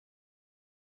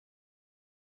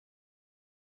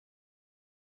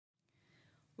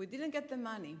We didn't get the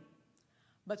money,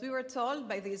 but we were told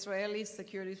by the Israeli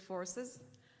security forces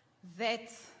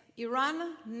that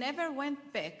Iran never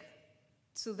went back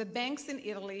to the banks in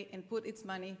Italy and put its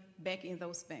money back in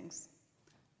those banks.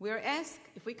 We were asked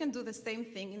if we can do the same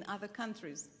thing in other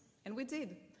countries, and we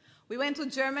did. We went to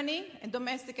Germany and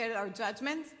domesticated our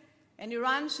judgment, and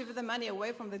Iran shifted the money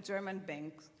away from the German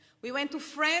banks. We went to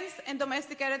France and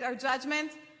domesticated our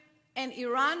judgment, and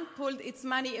Iran pulled its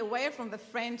money away from the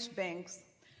French banks.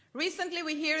 Recently,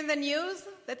 we hear in the news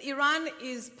that Iran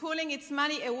is pulling its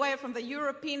money away from the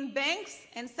European banks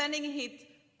and sending it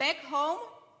back home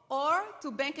or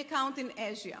to bank account in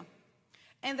Asia.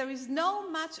 And there is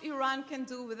no much Iran can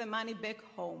do with the money back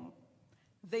home.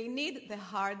 They need the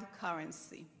hard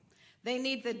currency. They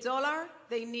need the dollar,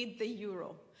 they need the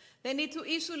euro. They need to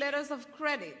issue letters of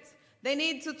credit. They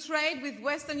need to trade with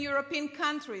Western European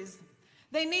countries.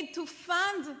 They need to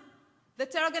fund the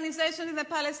terror organization in the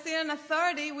Palestinian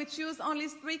Authority, which use only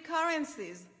 3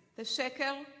 currencies, the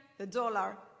shekel, the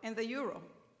dollar, and the euro.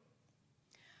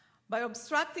 By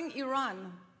obstructing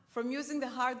Iran from using the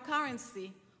hard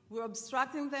currency, we're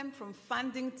obstructing them from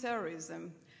funding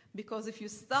terrorism, because if you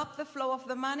stop the flow of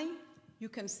the money, you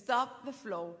can stop the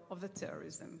flow of the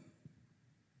terrorism.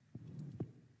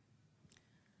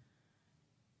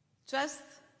 Just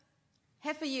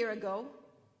half a year ago,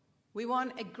 we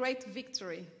won a great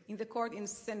victory in the court in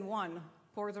San Juan,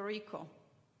 Puerto Rico.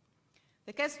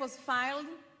 The case was filed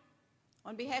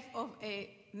on behalf of a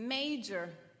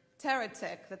major terror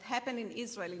attack that happened in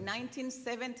Israel in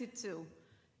 1972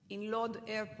 in Lod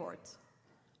Airport.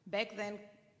 Back then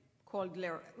called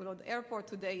Lod Airport,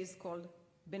 today is called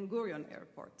Ben Gurion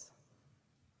Airport.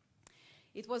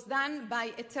 It was done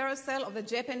by a terror cell of the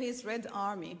Japanese Red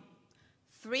Army.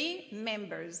 3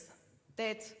 members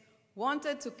that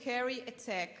wanted to carry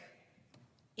attack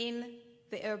in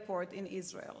the airport in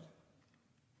Israel.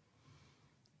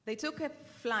 They took a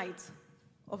flight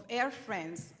of Air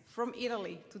France from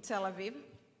Italy to Tel Aviv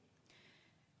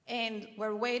and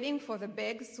were waiting for the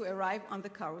bags to arrive on the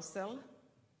carousel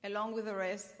along with the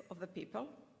rest of the people.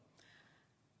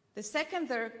 The second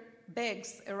their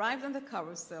bags arrived on the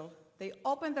carousel, they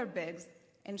opened their bags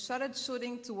and started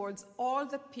shooting towards all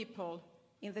the people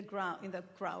in the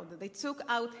crowd. They took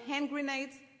out hand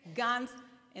grenades, guns,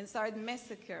 and started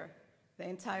massacre the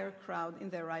entire crowd in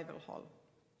the arrival hall.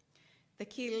 They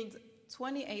killed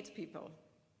 28 people.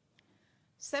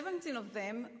 17 of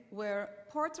them were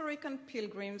Puerto Rican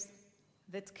pilgrims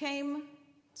that came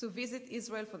to visit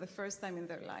Israel for the first time in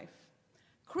their life.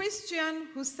 Christians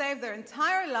who saved their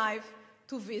entire life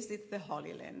to visit the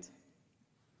Holy Land.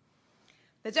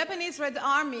 The Japanese Red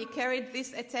Army carried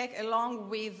this attack along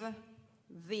with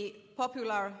the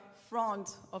Popular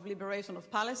Front of Liberation of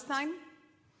Palestine,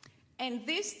 and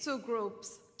these 2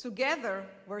 groups together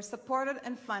were supported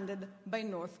and funded by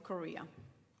North Korea.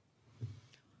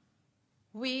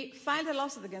 We filed a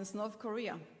lawsuit against North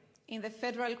Korea in the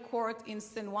federal court in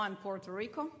San Juan, Puerto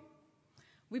Rico.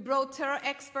 We brought terror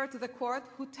experts to the court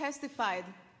who testified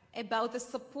about the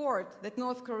support that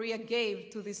North Korea gave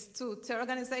to these 2 terror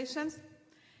organizations,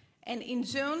 and in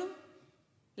June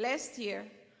last year,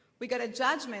 we got a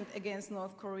judgment against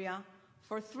North Korea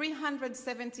for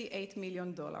 $378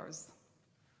 million.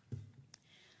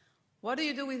 What do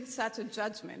you do with such a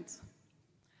judgment?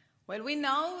 Well, we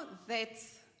know that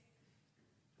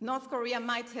North Korea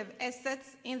might have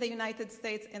assets in the United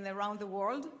States and around the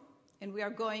world, and we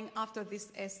are going after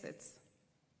these assets.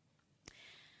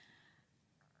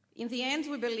 In the end,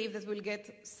 we believe that we'll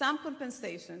get some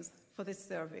compensations for these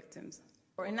terror victims.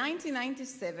 In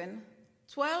 1997,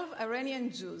 12 Iranian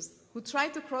Jews who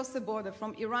tried to cross the border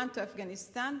from Iran to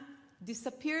Afghanistan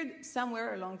disappeared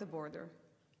somewhere along the border.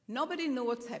 Nobody knew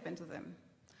what's happened to them.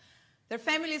 Their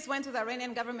families went to the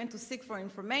Iranian government to seek for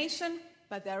information,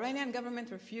 but the Iranian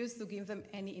government refused to give them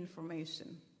any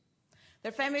information.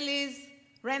 Their families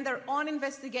ran their own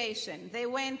investigation. They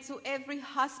went to every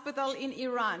hospital in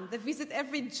Iran. They visited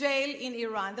every jail in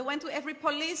Iran. They went to every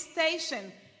police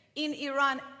station in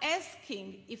Iran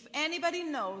asking if anybody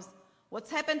knows what's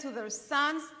happened to their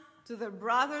sons, to their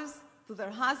brothers, to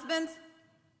their husbands,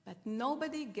 but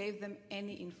nobody gave them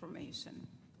any information.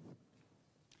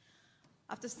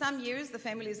 After some years, the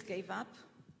families gave up.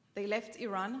 They left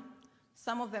Iran.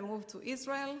 Some of them moved to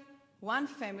Israel. One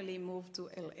family moved to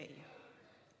LA.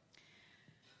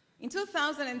 In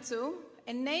 2002,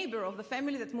 a neighbor of the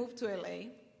family that moved to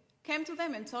LA came to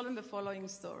them and told them the following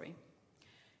story.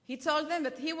 He told them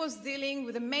that he was dealing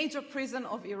with a major prison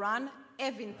of Iran,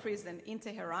 Evin prison in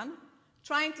Tehran,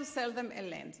 trying to sell them a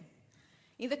land.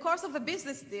 In the course of the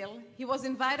business deal, he was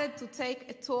invited to take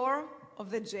a tour of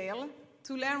the jail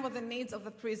to learn what the needs of the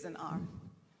prison are.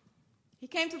 He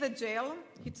came to the jail,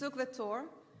 he took the tour,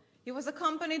 he was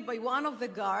accompanied by one of the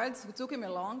guards who took him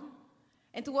along,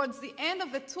 and towards the end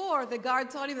of the tour, the guard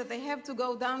told him that they have to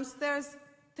go downstairs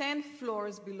 10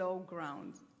 floors below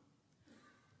ground.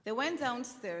 They went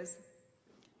downstairs,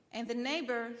 and the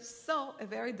neighbor saw a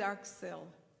very dark cell.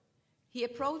 He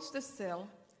approached the cell,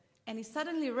 and he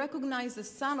suddenly recognized the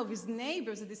son of his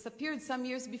neighbors that disappeared some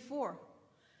years before.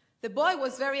 The boy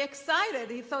was very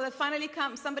excited. He thought that finally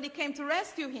somebody came to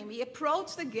rescue him. He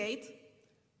approached the gate,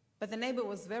 but the neighbor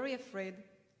was very afraid,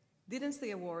 didn't say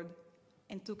a word,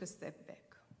 and took a step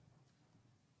back.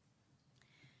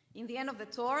 In the end of the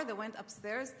tour, they went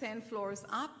upstairs, 10 floors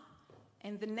up,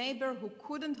 and the neighbor, who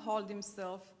couldn't hold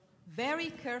himself,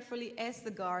 very carefully asked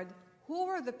the guard who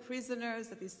were the prisoners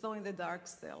that he saw in the dark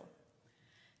cell.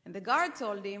 And the guard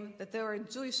told him that they were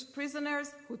Jewish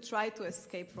prisoners who tried to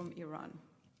escape from Iran.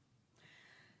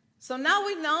 So now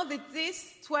we know that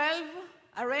these 12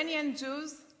 Iranian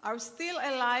Jews are still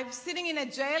alive, sitting in a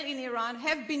jail in Iran,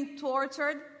 have been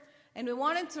tortured, and we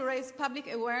wanted to raise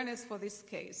public awareness for this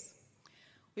case.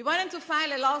 We wanted to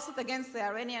file a lawsuit against the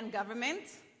Iranian government,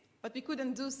 but we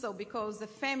couldn't do so because the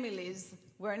families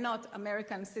were not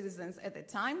American citizens at the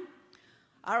time.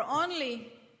 Our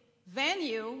only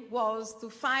venue was to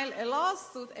file a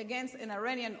lawsuit against an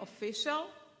Iranian official,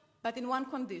 but in one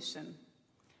condition,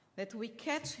 that we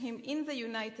catch him in the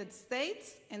United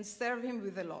States and serve him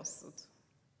with a lawsuit.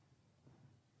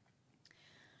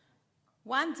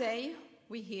 One day,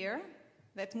 we hear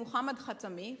that Mohammad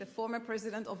Khatami, the former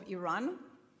president of Iran,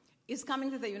 is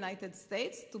coming to the United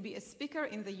States to be a speaker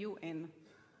in the UN.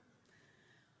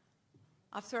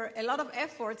 After a lot of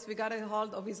efforts, we got a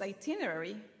hold of his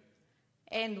itinerary,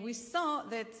 and we saw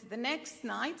that the next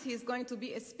night he is going to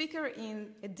be a speaker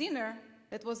in a dinner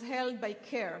that was held by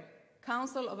CARE,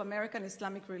 Council of American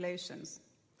Islamic Relations.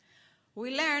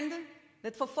 We learned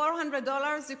that for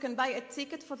 $400 you can buy a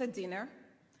ticket for the dinner,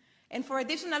 and for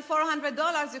additional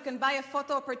 $400 you can buy a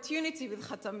photo opportunity with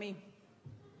Khatami.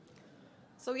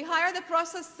 So we hired a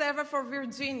process server for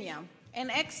Virginia, an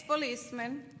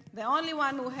ex-policeman, the only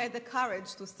one who had the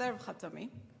courage to serve Khatami.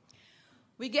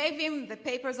 We gave him the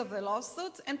papers of the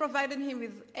lawsuit and provided him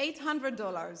with $800,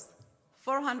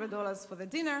 $400 for the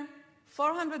dinner,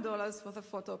 $400 for the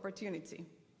photo opportunity.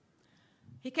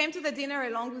 He came to the dinner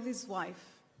along with his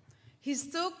wife. His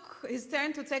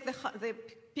turn to take the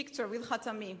picture with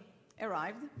Khatami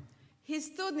arrived. He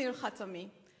stood near Khatami,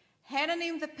 handed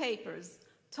him the papers,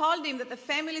 told him that the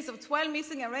families of 12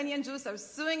 missing Iranian Jews are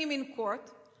suing him in court.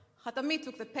 Khatami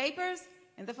took the papers,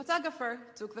 and the photographer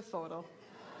took the photo.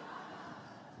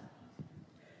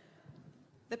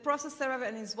 The process server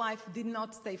and his wife did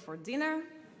not stay for dinner.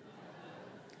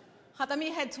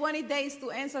 Khatami had 20 days to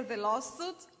answer the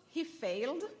lawsuit. He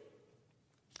failed.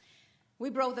 We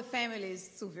brought the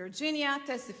families to Virginia,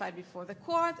 testified before the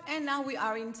court, and now we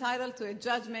are entitled to a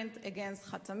judgment against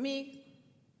Khatami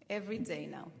every day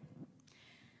now.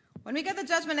 When we get the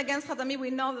judgment against Khatami,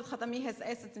 we know that Khatami has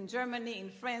assets in Germany,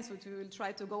 in France, which we will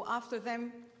try to go after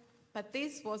them, but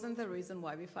this wasn't the reason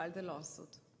why we filed the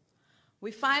lawsuit.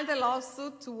 We filed the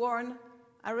lawsuit to warn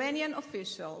Iranian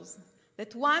officials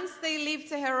that once they leave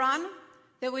Tehran,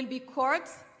 there will be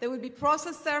courts, there will be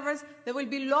process servers, there will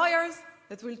be lawyers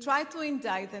that will try to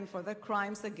indict them for their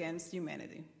crimes against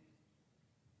humanity.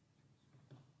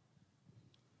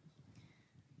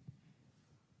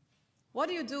 What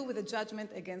do you do with a judgment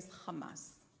against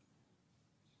Hamas?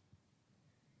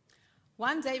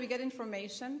 One day we get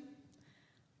information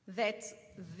that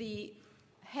the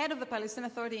head of the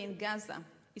Palestinian Authority in Gaza,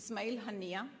 Ismail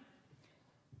Haniyeh,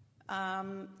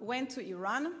 went to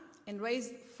Iran and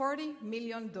raised $40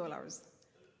 million.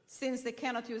 Since they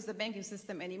cannot use the banking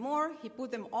system anymore, he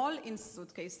put them all in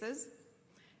suitcases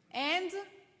and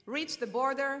reached the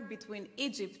border between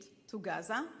Egypt to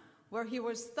Gaza, where he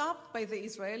was stopped by the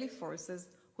Israeli forces,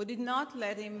 who did not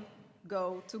let him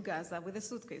go to Gaza with the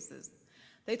suitcases.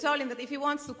 They told him that if he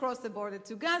wants to cross the border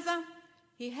to Gaza,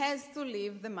 he has to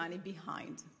leave the money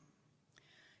behind.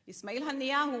 Ismail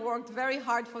Haniyeh, who worked very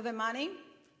hard for the money,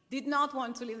 did not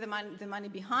want to leave the money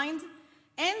behind,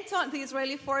 and told the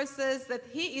Israeli forces that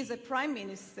he is a prime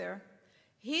minister,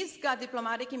 he's got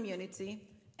diplomatic immunity,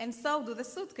 and so do the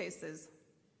suitcases.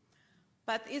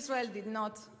 But Israel did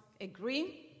not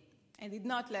agree and did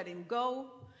not let him go,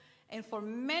 and for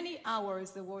many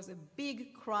hours there was a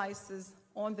big crisis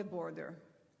on the border.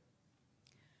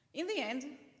 In the end,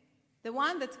 the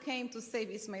one that came to save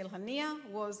Ismail Haniyeh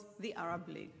was the Arab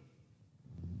League.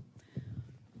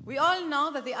 We all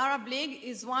know that the Arab League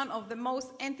is one of the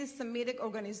most anti-Semitic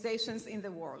organizations in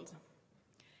the world.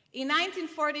 In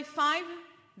 1945,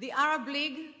 the Arab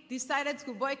League decided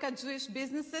to boycott Jewish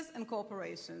businesses and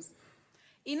corporations.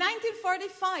 In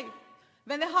 1945,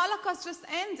 when the Holocaust just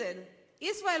ended,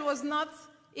 Israel was not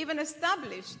even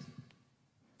established.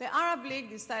 The Arab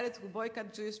League decided to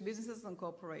boycott Jewish businesses and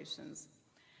corporations.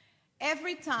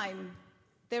 Every time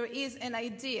there is an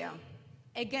idea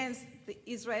against the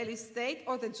Israeli state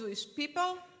or the Jewish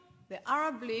people, the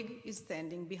Arab League is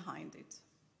standing behind it.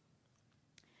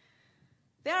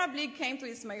 The Arab League came to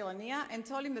Ismail Haniyeh and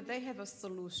told him that they have a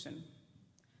solution.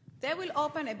 They will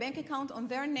open a bank account on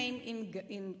their name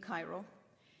in Cairo.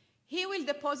 He will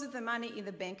deposit the money in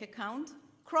the bank account,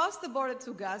 cross the border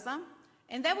to Gaza,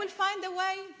 and they will find a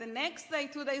way the next day,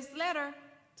 2 days later,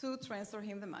 to transfer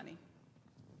him the money.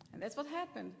 And that's what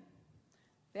happened.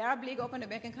 The Arab League opened a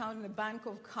bank account in the Bank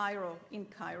of Cairo in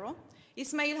Cairo.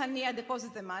 Ismail Haniyeh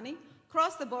deposited the money,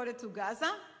 crossed the border to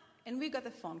Gaza, and we got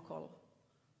a phone call.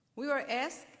 We were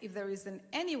asked if there is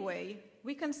any way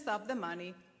we can stop the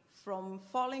money from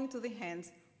falling to the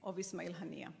hands of Ismail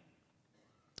Haniyeh.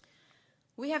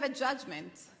 We have a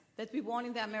judgment that we won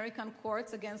in the American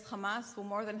courts against Hamas for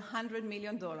more than $100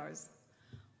 million.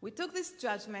 We took this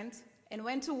judgment and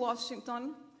went to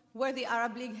Washington, where the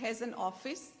Arab League has an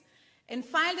office, and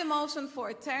filed a motion for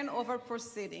a turnover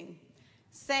proceeding,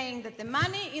 saying that the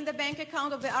money in the bank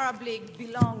account of the Arab League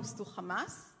belongs to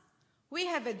Hamas. We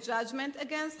have a judgment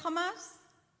against Hamas.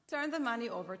 Turn the money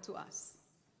over to us.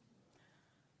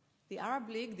 The Arab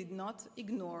League did not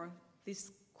ignore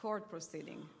this court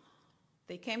proceeding.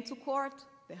 They came to court.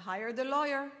 They hired a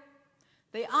lawyer.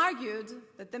 They argued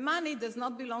that the money does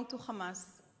not belong to Hamas,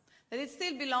 that it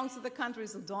still belongs to the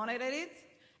countries who donated it,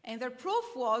 and their proof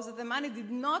was that the money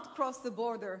did not cross the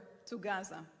border to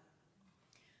Gaza.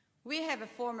 We have a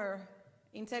former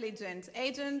intelligence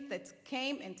agent that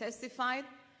came and testified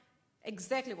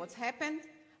exactly what happened,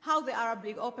 how the Arab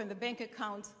League opened the bank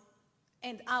account,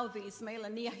 and how the Ismail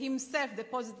Haniyeh himself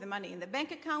deposited the money in the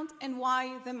bank account, and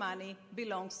why the money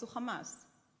belongs to Hamas.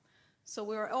 So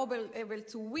we were able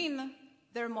to win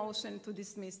their motion to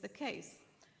dismiss the case.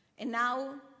 And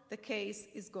now the case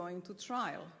is going to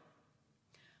trial.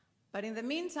 But in the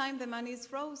meantime, the money is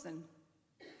frozen.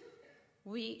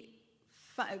 We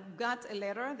got a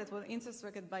letter that was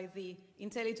intercepted by the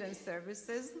intelligence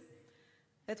services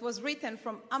that was written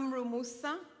from Amru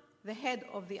Musa, the head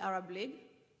of the Arab League,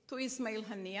 to Ismail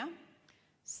Haniyeh,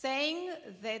 saying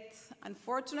that,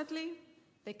 unfortunately,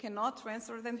 they cannot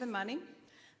transfer them the money,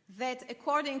 that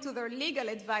according to their legal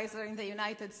advisor in the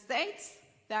United States,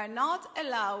 they are not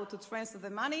allowed to transfer the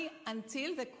money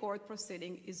until the court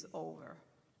proceeding is over.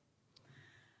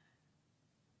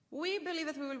 We believe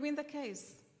that we will win the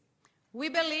case. We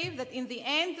believe that in the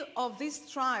end of this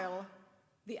trial,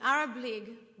 the Arab League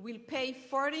will pay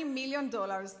 $40 million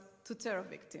to terror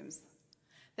victims.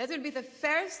 That will be the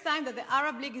first time that the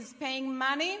Arab League is paying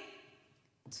money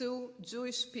to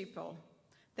Jewish people.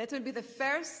 That will be the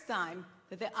first time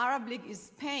that the Arab League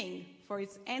is paying for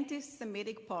its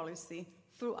anti-Semitic policy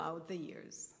throughout the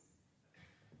years.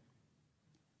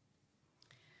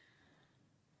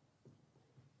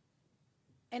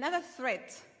 Another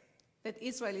threat that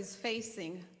Israel is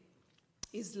facing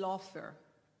is lawfare,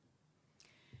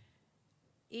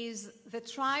 is the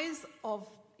tries of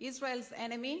Israel's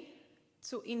enemy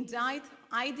to indict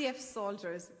IDF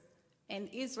soldiers and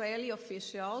Israeli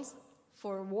officials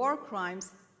for war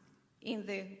crimes in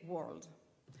the world.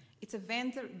 It's a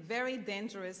very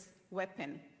dangerous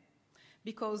weapon,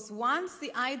 because once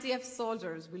the IDF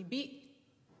soldiers will be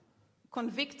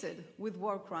convicted with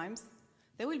war crimes,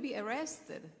 they will be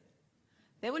arrested.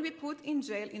 They will be put in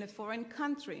jail in a foreign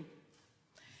country.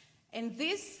 And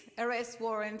these arrest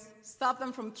warrants stop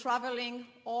them from traveling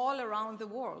all around the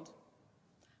world.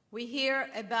 We hear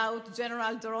about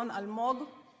General Doron Almog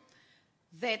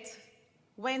that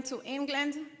went to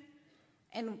England,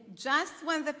 and just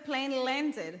when the plane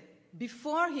landed,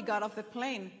 before he got off the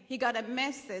plane, he got a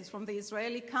message from the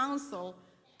Israeli consul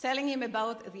telling him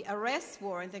about the arrest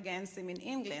warrant against him in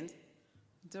England.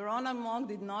 Doron Almog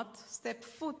did not step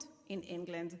foot in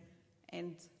England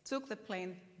and took the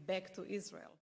plane back to Israel.